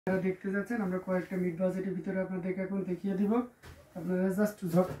যারা দেখতে যাচ্ছেন আমরা কয়েকটা মিড বাজেটের ভিতরে আপনাদেরকে এখন দেখিয়ে দিব। আপনারা জাস্ট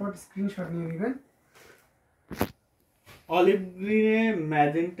ঝটপট স্ক্রিনশট নিয়ে নেবেন। অলিভ গ্রিনে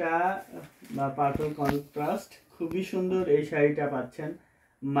ম্যাজেন্টা বা পার্পল কন্ট্রাস্ট, খুবই সুন্দর। এই শাড়িটা পাচ্ছেন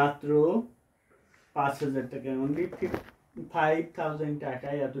মাত্র 5000 টাকায়, অনলি 5000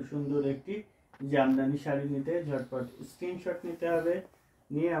 টাকায়। এত সুন্দর একটি জামদানি শাড়ি নিতে ঝটপট স্ক্রিনশট নিতে হবে,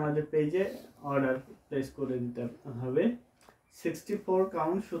 নিয়ে আমাদের পেজে অর্ডার প্লেস করে দিতে হবে। 64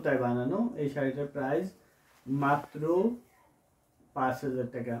 কাউন্ট সুতায় বানানো এই শাড়িটার প্রাইস মাত্র 5000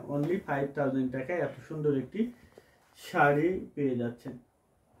 টাকা, অনলি 5000 টাকায় এত সুন্দর একটি শাড়ি পেয়ে যাচ্ছেন।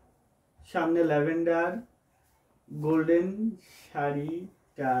 সামনে ল্যাভেন্ডার গোল্ডেন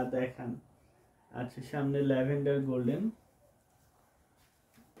শাড়িটা দেখান। আচ্ছা, সামনে ল্যাভেন্ডার গোল্ডেন,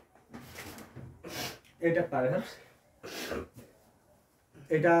 এটা পারহ্যাপস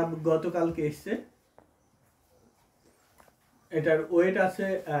এটা গতকালকে এসছে। এটার ওয়েট আছে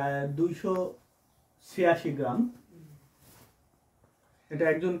 286 গ্রাম। এটা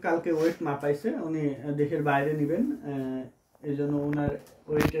একজন কালকে ওয়েট মাপাইছে, উনি দেশের বাইরে নেবেন, এই জন্য ওনার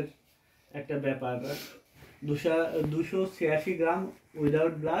ওয়েটের একটা ব্যাপার। 286 গ্রাম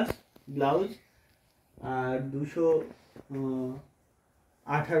without blouse, R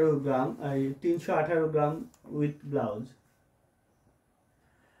 218 gram 318 gram with blouse.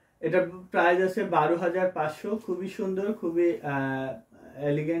 এটার প্রাইস আছে 12500। খুবই সুন্দর, খুবই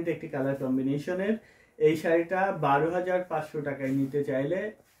এলিগেন্ট একটি কালার কম্বিনেশনের এই শাড়িটা 12500 টাকায় নিতে চাইলে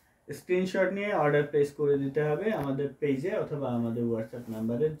স্ক্রিনশট নিয়ে অর্ডার প্লেস করে দিতে হবে আমাদের পেজে অথবা আমাদের হোয়াটসঅ্যাপ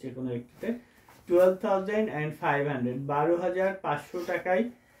নাম্বারে, যে কোনো একটিতে। 12500 12500 টাকায়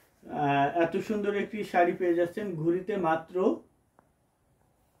এত সুন্দর একটি শাড়ি পেয়ে যাচ্ছেন। ঘুরিতে মাত্র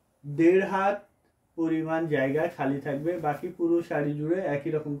 1.5 হাত পরিমাণ জায়গা খালি থাকবে, বাকি পুরো শাড়ি জুড়ে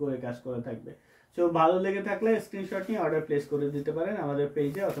একই রকম করে কাজ করা থাকবে। সো ভালো লেগে থাকলে স্ক্রিনশট নিয়ে অর্ডার প্লেস করে দিতে পারেন আমাদের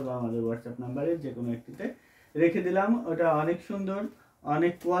পেজে অথবা আমাদের হোয়াটসঅ্যাপ নাম্বারে, যে কোনো একটিতে রেখে দিলাম। ওটা অনেক সুন্দর,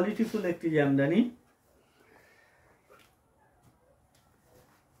 অনেক কোয়ালিটিফুল একটি জামদানি।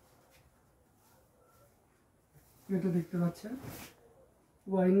 এটা দেখতে পাচ্ছেন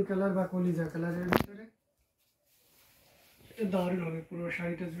ওয়াইন কালার বা কলিজা কালারের ভিতরে, দারুণ হবে। পুরো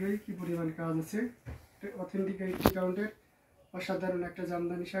শাড়িটা জুড়ে কি পরিমাণ কাজ আছে। অথেন্টিক 80 কাউন্টের অসাধারণ একটা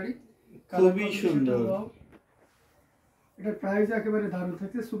জামদানি শাড়ি, খুবই সুন্দর। এটার প্রাইস একেবারে দারুণ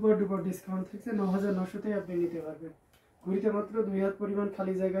থাকছে, সুপার ডুপার ডিসকাউন্ট থাকছে। 9900-তেই আপনি নিতে পারবেন। ঘুরিতে মাত্র 2 হাত পরিমাণ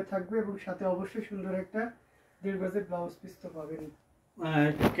খালি জায়গা থাকবে এবং সাথে অবশ্যই সুন্দর একটা 1.5 গজের ব্লাউজ পিস তো পাবেন।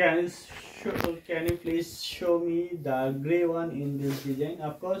 Can you please show me the gray one in this design?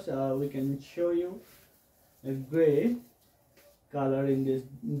 Of course, we can show you a gray color in this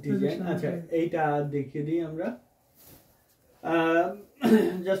design. আচ্ছা, এইটা দেখিয়ে দিই আমরা।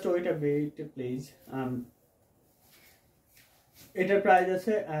 Just wait a bit please. এটার প্রাইস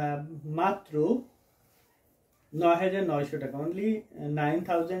আছে মাত্র 9900 টাকা, অনলি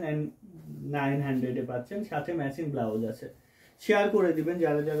 9900 এ পাচ্ছেন। সাথে ম্যাচিং ব্লাউজ আছে। শেয়ার করে দিবেন,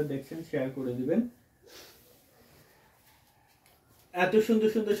 যারা যারা দেখছেন শেয়ার করে দিবেন। এত সুন্দর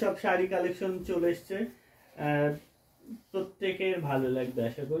সুন্দর সব শাড়ি কালেকশন চলে এসছে, প্রত্যেকের ভালো লাগবে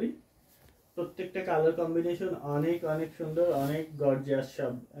আশা করি। প্রত্যেকটা কালার কম্বিনেশন অনেক অনেক সুন্দর, অনেক গর্জিয়াস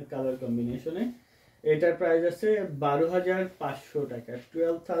সব কালার কম্বিনেশনে। এটার প্রাইস আছে 12500 টাকা,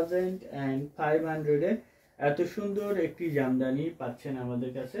 12500 এ এত সুন্দর একটি জামদানি পাচ্ছেন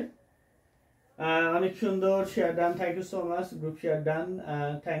আমাদের কাছে। অনেক সুন্দর। Share done, thank you so much. Group share done,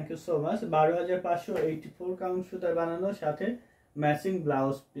 thank you so much. 12500 84 count সুতায় বানানো, সাথে ম্যাচিং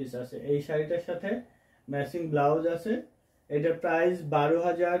ব্লাউজ পিস আছে। এই শাড়িটার সাথে ম্যাচিং ব্লাউজ আছে। এটার প্রাইস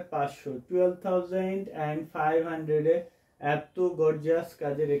 12500, 12500 এ এত গর্জিয়াস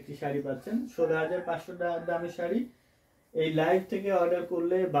কাজের একটি শাড়ি পাচ্ছেন। 16500 দামের শাড়ি এই লাইভ থেকে অর্ডার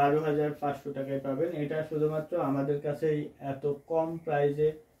করলে 12500 টাকায় পাবেন। এটা শুধুমাত্র আমাদের কাছেই এত কম প্রাইসে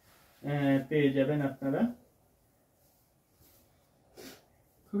পেয়ে যাবেন আপনারা।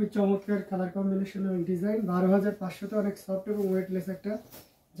 খুবই চমৎকার কালার কম্বিনেশন এবং ডিজাইন। 12500-তে অনেক সফট এবং ওয়েটলেস একটা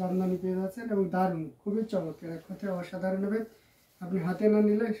জামদানি পেয়ে যাচ্ছেন এবং দারুণ, খুবই চমৎকার, এক কথায় অসাধারণ হবে। আপনি হাতে না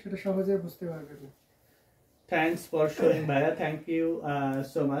নিলে সেটা সহজে বুঝতে পারবেন না। থ্যাঙ্কস ফর শোয়িং ভাইয়া, thank you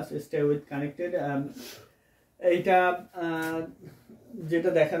so much. Stay with connected. এইটা যেটা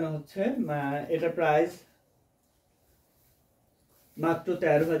দেখানো হচ্ছে, এটা প্রাইস মাত্র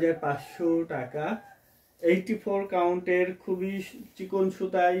 13500 টাকা। 84 কাউন্টের খুবই চিকন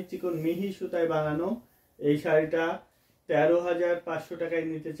সুতায়, চিকন মিহি সুতায় বানানো এই শাড়িটা 13500 টাকায়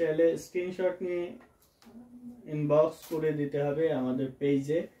নিতে চাইলে স্ক্রিনশট নিয়ে ইনবক্স করে দিতে হবে আমাদের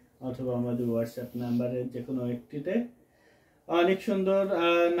পেজে অথবা আমাদের হোয়াটসঅ্যাপ নাম্বারে, যে কোনো একটিতে। অনেক সুন্দর,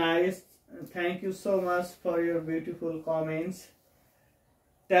 nice. Thank you so much for your beautiful comments.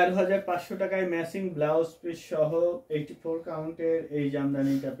 13,500 টাকায় ম্যাচিং ব্লাউজ পিস সহ 84 কাউন্টের এই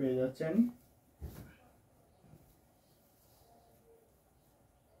জামদানিটা পেয়ে যাচ্ছেন।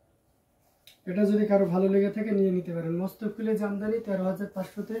 এটা যদি কারো ভালো লেগে থাকে নিয়ে নিতে পারেন। মস্তকুলে জামদানি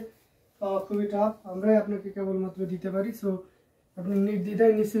 13,500-তে খুবই টাফ, আমরাই আপনাকে কেবলমাত্র দিতে পারি। সো আপনি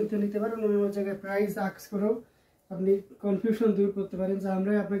নির্দ্বিধায় নিশ্চিন্তে নিতে পারেন। অন্য জায়গায় প্রাইস আক্স করেও আপনি কনফিউশন দূর করতে পারেন যে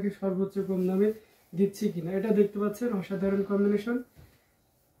আমরাই আপনাকে সর্বোচ্চ কম দামে দিচ্ছি কিনা। এটা দেখতে পাচ্ছেন অসাধারণ কম্বিনেশন,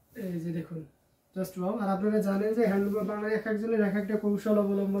 এই যে দেখুন জাস্ট ওয়াও। আর আপনারা জানেন যে হ্যান্ডলুম বাংলায় এক একজনের এক একটা কৌশল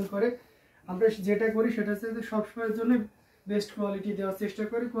অবলম্বন করে। আমরা যেটা করি সেটা হচ্ছে যে সবসময়ের জন্য বেস্ট কোয়ালিটি দেওয়ার চেষ্টা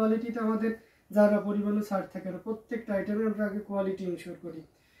করি। কোয়ালিটিতে আমাদের যারা পরিমাণে ছাড় থাকে না, প্রত্যেকটা আইটেমে আমরা আগে কোয়ালিটি ইনশিওর করি।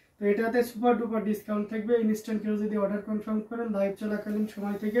 তো এটাতে সুপার ডুপার ডিসকাউন্ট থাকবে। ইনস্ট্যান্ট কেউ যদি অর্ডার কনফার্ম করেন লাইভ চলাকালীন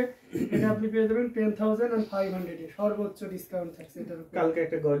সময় থেকে এটা আপনি পেয়ে যাবেন 10,500-এ সর্বোচ্চ ডিসকাউন্ট থাকছে এটার উপর। কালকে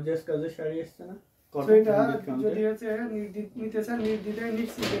একটা গর্জিয়াস কাজের শাড়ি এসেছে না, তো এটা যদি হচ্ছে নিতে চান নির্দ্বিধায়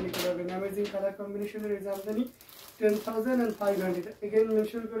নিশ্চিন্তে নিতে পারবেন। অ্যামেজিং কালার কম্বিনেশনের এই জামদানি 10,500। এগেইন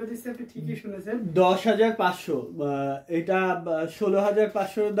মেনশন করে দিচ্ছি, আপনি ঠিকই শুনেছেন 10,500। এটা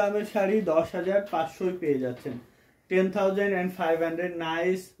 16,500 দামের শাড়ি 10,500 পেয়ে যাচ্ছেন। 10,500।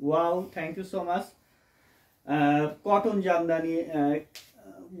 Nice, wow, thank you so much. Cotton Jamdani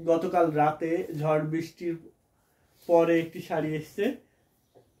গতকাল রাতে ঝড় বৃষ্টির পরে একটি শাড়ি এসছে।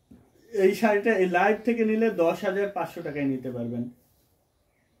 এই শাড়িটা এই লাইভ থেকে নিলে 10,500 টাকায় নিতে পারবেন।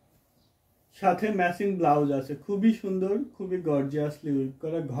 সাথে ম্যাচিং ব্লাউজ আছে, খুবই সুন্দর, খুবই গর্জিয়াসলি উইভ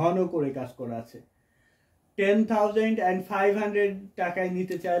করা, ঘন করে কাজ করা আছে। 10,500 টাকায়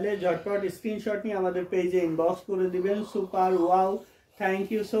নিতে চাইলে ঝটপট স্ক্রিনশট নিয়ে আমাদের পেজে ইনবক্স করে দিবেন। Super, wow, thank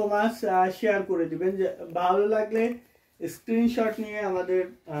you so much. Share করে দিবেন, যে ভালো লাগলে স্ক্রিনশট নিয়ে আমাদের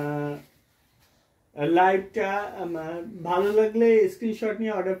লাইভটা ভালো লাগলে স্ক্রিনশট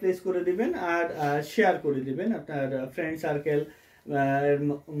নিয়ে অর্ডার প্লেস করে দিবেন আর শেয়ার করে দিবেন আপনার ফ্রেন্ড সার্কেল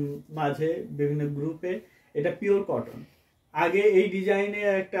মাঝে, বিভিন্ন গ্রুপে। এটা পিওর কটন। আগে এই ডিজাইনে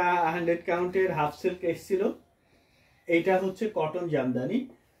একটা 100 কাউন্টের হাফ সিল্ক এসেছিল, এইটা হচ্ছে কটন জামদানি।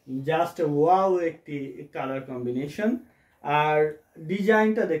 জাস্ট ওয়াও একটি কালার কম্বিনেশন। আর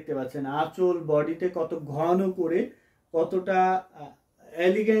ডিজাইনটা দেখতে পাচ্ছেন, আঁচল বডিতে কত ঘন করে, কতটা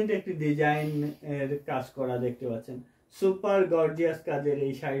এলিগেন্ট একটি ডিজাইন এর কাজ করা দেখতে পাচ্ছেন। সুপার গর্জিয়াস কাজের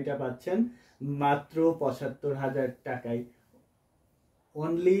এই শাড়িটা পাচ্ছেন মাত্র 75,000 টাকায়।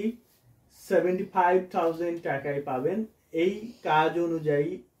 অনলি 75,000 টাকায় পাবেন। এই কাজ অনুযায়ী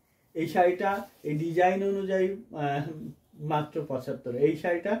এই শাড়িটা, এই ডিজাইন অনুযায়ী মাত্র 75। এই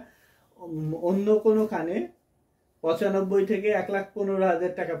শাড়িটা অন্য কোনোখানে 95 থেকে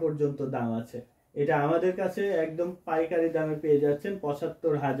 1,15,000 টাকা পর্যন্ত দাম আছে। এটা আমাদের কাছে একদম পাইকারি দামে পেয়ে যাচ্ছেন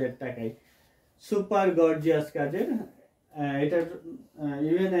 75,000 টাকায়। সুপার গর্জিয়াস কাজের। এটার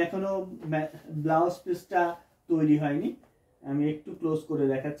ইভেন এখনো ব্লাউজ পিসটা তৈরি হয়নি, আমি একটু ক্লোজ করে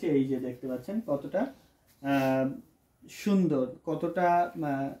দেখাচ্ছি। এই যে দেখতে পাচ্ছেন কতটা সুন্দর, কতটা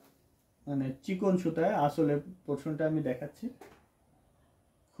মানে চিকন সুতায় আসলে পোর্শনটা আমি দেখাচ্ছি।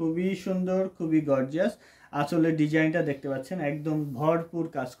 খুবই সুন্দর, খুবই গর্জিয়াস। আসলে ডিজাইনটা দেখতে পাচ্ছেন একদম ভরপুর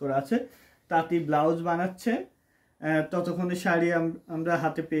কাজ করা আছে। তাঁতি ব্লাউজ বানাচ্ছে, ততক্ষণে শাড়ি আমরা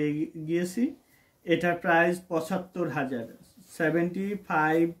হাতে পেয়ে গিয়েছি। এটার প্রাইস 75,000,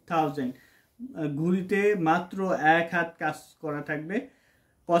 75,000। ঘুরিতে মাত্র 1 হাত কাজ করা থাকবে।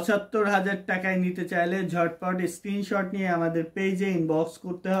 75,000 টাকায় নিতে চাইলে ঝটপট স্ক্রিনশট নিয়ে আমাদের পেজে ইনবক্স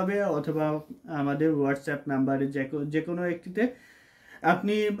করতে হবে, অথবা আমাদের হোয়াটসঅ্যাপ নাম্বারে যে কোনো একটিতে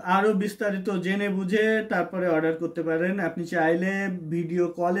আপনি আরও বিস্তারিত জেনে বুঝে তারপরে অর্ডার করতে পারেন। আপনি চাইলে ভিডিও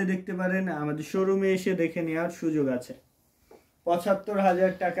কলে দেখতে পারেন, আমাদের শোরুমে এসে দেখে নেওয়ার সুযোগ আছে।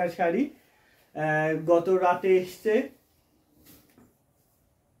 75,000 টাকার শাড়ি গত রাতে এসছে।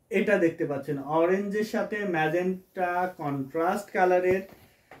 এটা দেখতে পাচ্ছেন অরেঞ্জের সাথে ম্যাজেন্টা কন্ট্রাস্ট কালারের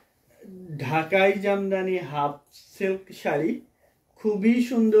ঢাকাই জামদানি হাফ সিল্ক শাড়ি, খুবই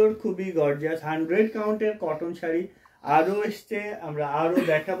সুন্দর, খুবই গর্জিয়াস। 100 কাউন্টের কটন শাড়ি আরও এসছে, আমরা আরও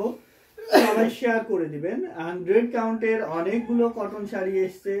দেখাবো, সবাই শেয়ার করে দিবেন। 100 কাউন্টের অনেকগুলো কটন শাড়ি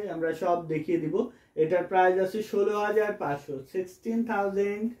এসছে, আমরা সব দেখিয়ে দিব। এটার প্রাইস আছে 16,500,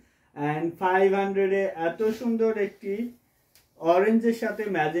 16,500-এ এত সুন্দর একটি অরেঞ্জের সাথে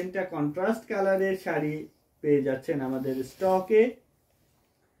ম্যাজেন্টা কন্ট্রাস্ট কালারের শাড়ি পেয়ে যাচ্ছেন আমাদের স্টকে।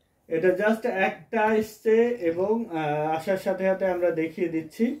 এটা জাস্ট একটা এসছে এবং আসার সাথে সাথে আমরা দেখিয়ে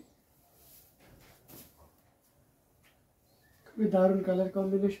দিচ্ছি। খুবই দারুণ কালার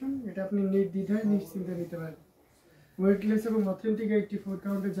কম্বিনেশন। এটা আপনি নির্দ্বিধায় নিশ্চিন্তে নিতে পারেন। ওয়েটলেস এবং অথেন্টিক 84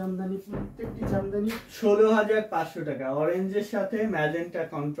 কাউন্টের জামদানি। প্রত্যেকটি জামদানি 16,500 টাকা। অরেঞ্জের সাথে ম্যাজেন্টা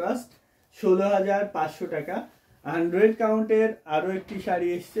কন্ট্রাস্ট 16,500 টাকা। 100 কাউন্টের আরো একটি শাড়ি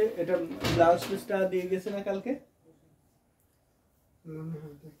এসছে। এটা ব্লাউজ পিসটা দিয়ে গেছে না কালকে,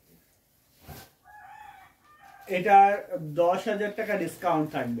 এটার 10,000 টাকা ডিসকাউন্ট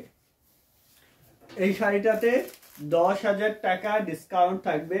থাকবে। এই শাড়িটাতে 10,000 টাকা ডিসকাউন্ট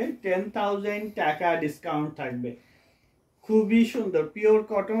থাকবে, 10,000 টাকা ডিসকাউন্ট থাকবে। খুবই সুন্দর পিওর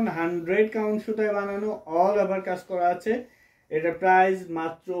কটন 100 কাউন্ট সুতায় বানানো, অল ওভার কাজ করা আছে। এটা প্রাইস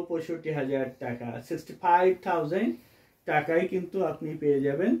মাত্র 65,000 টাকা, 65,000 টাকায় কিন্তু আপনি পেয়ে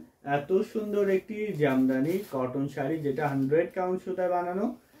যাবেন এত সুন্দর একটি জামদানি কটন শাড়ি, যেটা 100 কাউন্ট সুতায় বানানো।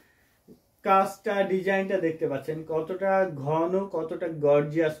 কাজটা ডিজাইনটা দেখতে পাচ্ছেন কতটা ঘন, কতটা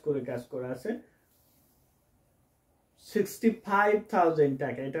গর্জিয়াস করে কাজ করা আছে। 65,000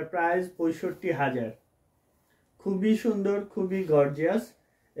 টাকা, এটা প্রাইস 65,000। খুবই সুন্দর, খুবই গর্জিয়াস,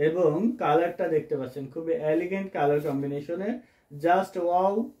 এবং কালারটা দেখতে পাচ্ছেন খুবই এলিগেন্ট কালার কম্বিনেশনে, জাস্ট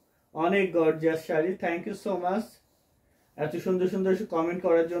ওয়াও, অনেক gorgeous sari. Thank you so much এত সুন্দর সুন্দর কমেন্ট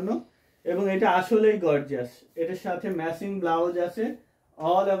করার জন্য। এবং এটা আসলেই গর্জিয়াস। এটার সাথে ম্যাচিং ব্লাউজ আছে,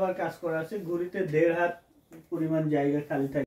 অল ওভার কাজ করা আছে। ঘুড়িতে 1.5 হাত পরিমাণ জায়গা খালি থাকে।